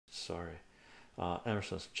sorry.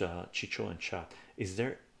 Emerson's Chicho and chat. Is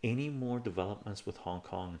there any more developments with Hong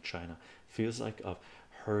Kong and China? Feels like I've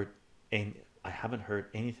heard, and I haven't heard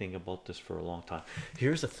anything about this for a long time.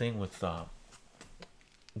 Here's the thing with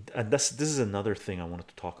and this is another thing I wanted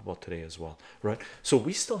to talk about today as well, right? So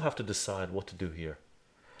we still have to decide what to do here,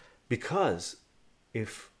 because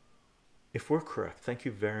if we're correct, thank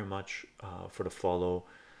you very much for the follow.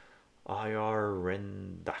 IR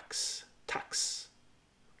Rendax tax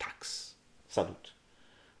salute,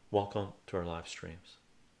 welcome to our live streams.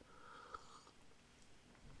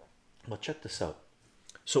 But check this out.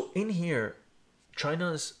 So in here,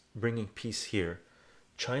 China's bringing peace here,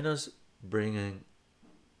 China's bringing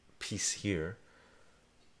peace here,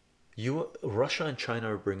 Russia and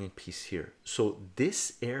China are bringing peace here. So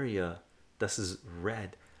this area that is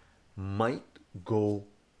red might go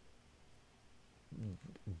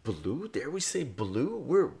blue. Dare we say blue?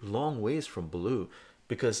 We're long ways from blue,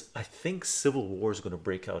 because I think civil war is going to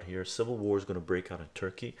break out here. Civil war is going to break out in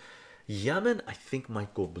Turkey. Yemen, I think,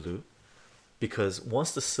 might go blue, because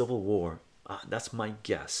once the civil war, that's my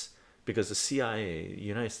guess, because the CIA,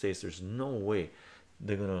 United States, there's no way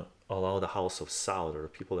they're going to allow the House of Saud, or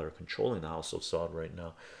people that are controlling the House of Saud right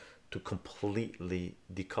now, to completely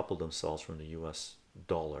decouple themselves from the US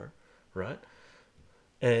dollar, right?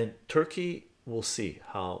 And Turkey, we'll see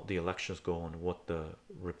how the elections go and what the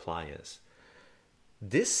reply is.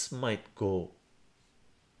 This might go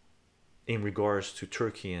in regards to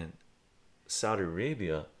Turkey and Saudi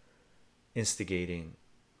Arabia instigating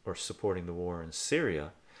or supporting the war in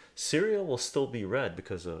Syria. Syria will still be red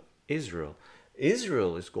because of Israel.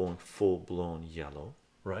 Israel is going full-blown yellow,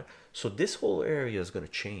 right? So this whole area is going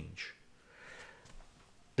to change.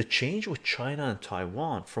 The change with China and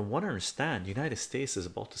Taiwan, from what I understand, the United States is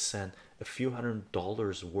about to send a few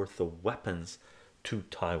 $100s worth of weapons to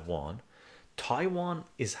Taiwan. Taiwan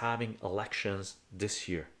is having elections this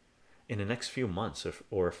year, in the next few months,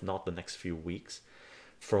 or if not the next few weeks.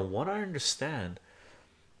 From what I understand,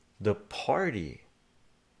 the party,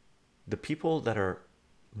 the people that are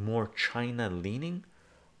more China leaning,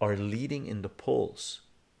 are leading in the polls,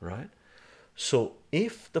 right? So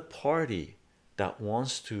if the party that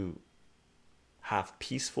wants to have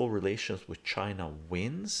peaceful relations with China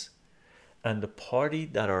wins, and the party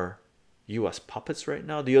that are US puppets right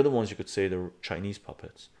now, the other ones you could say they're Chinese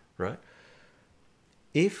puppets, right?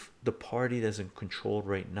 If the party that's in control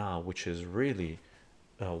right now, which is really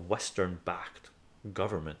a Western backed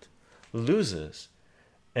government, loses,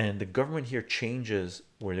 and the government here changes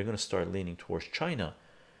where they're going to start leaning towards China,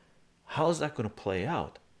 how's that going to play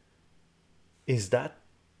out? Is that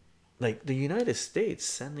like the United States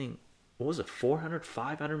sending, what was it,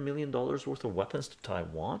 400-500 million dollars worth of weapons to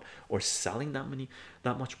Taiwan, or selling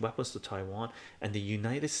that much weapons to Taiwan, and the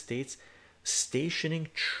United States stationing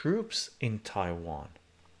troops in Taiwan?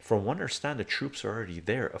 From what I understand, the troops are already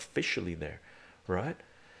there, officially there, right?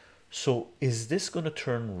 So is this going to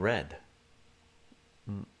turn red?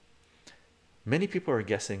 Many people are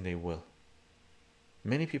guessing they will.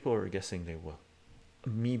 Many people are guessing they will,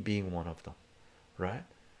 me being one of them, right?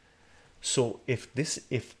 So if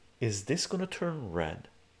is this going to turn red,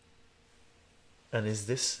 and is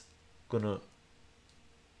this going to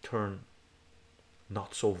turn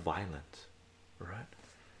not so violent, right?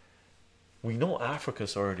 We know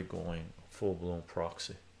Africa's already going full-blown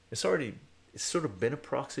proxy. It's sort of been a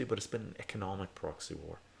proxy, but it's been an economic proxy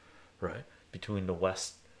war, right, between the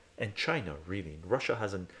West and China. Really, Russia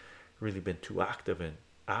hasn't really been too active in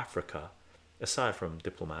Africa, aside from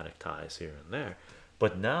diplomatic ties here and there.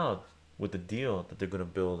 But now, with the deal that they're going to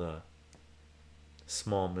build a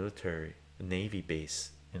small military navy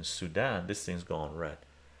base in Sudan, this thing's gone red.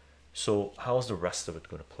 So how's the rest of it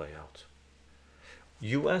going to play out?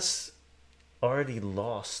 US already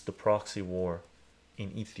lost the proxy war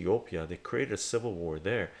in Ethiopia. They created a civil war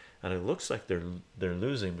there, and it looks like they're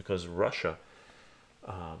losing because Russia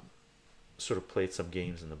sort of played some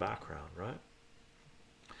games in the background, right?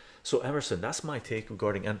 So Emerson, that's my take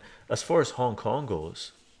regarding, and as far as Hong Kong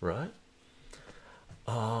goes, right?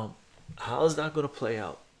 How's that going to play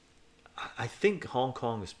out? I think Hong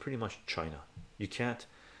Kong is pretty much China. You can't,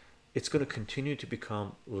 it's going to continue to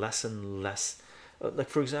become less and less. Like,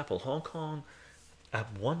 for example, Hong Kong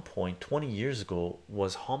at one point 20 years ago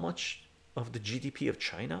was how much of the GDP of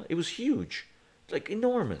China? It was huge, like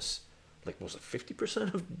enormous. Like, was it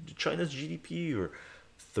 50% of China's GDP, or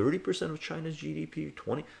 30% of China's GDP,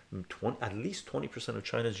 20, at least 20% of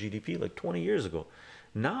China's GDP, like 20 years ago?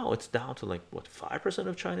 Now it's down to like what, 5%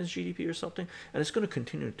 of China's GDP or something, and it's going to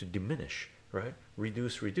continue to diminish, right?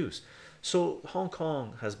 Reduce. So Hong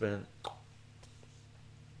Kong has been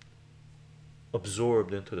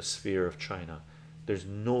absorbed into the sphere of China. There's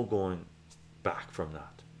no going back from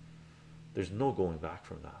that. There's no going back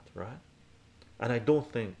from that, right? And I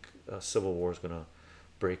don't think a civil war is gonna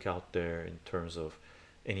break out there in terms of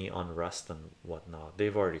any unrest and whatnot.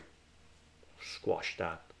 They've already squashed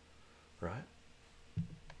that, right?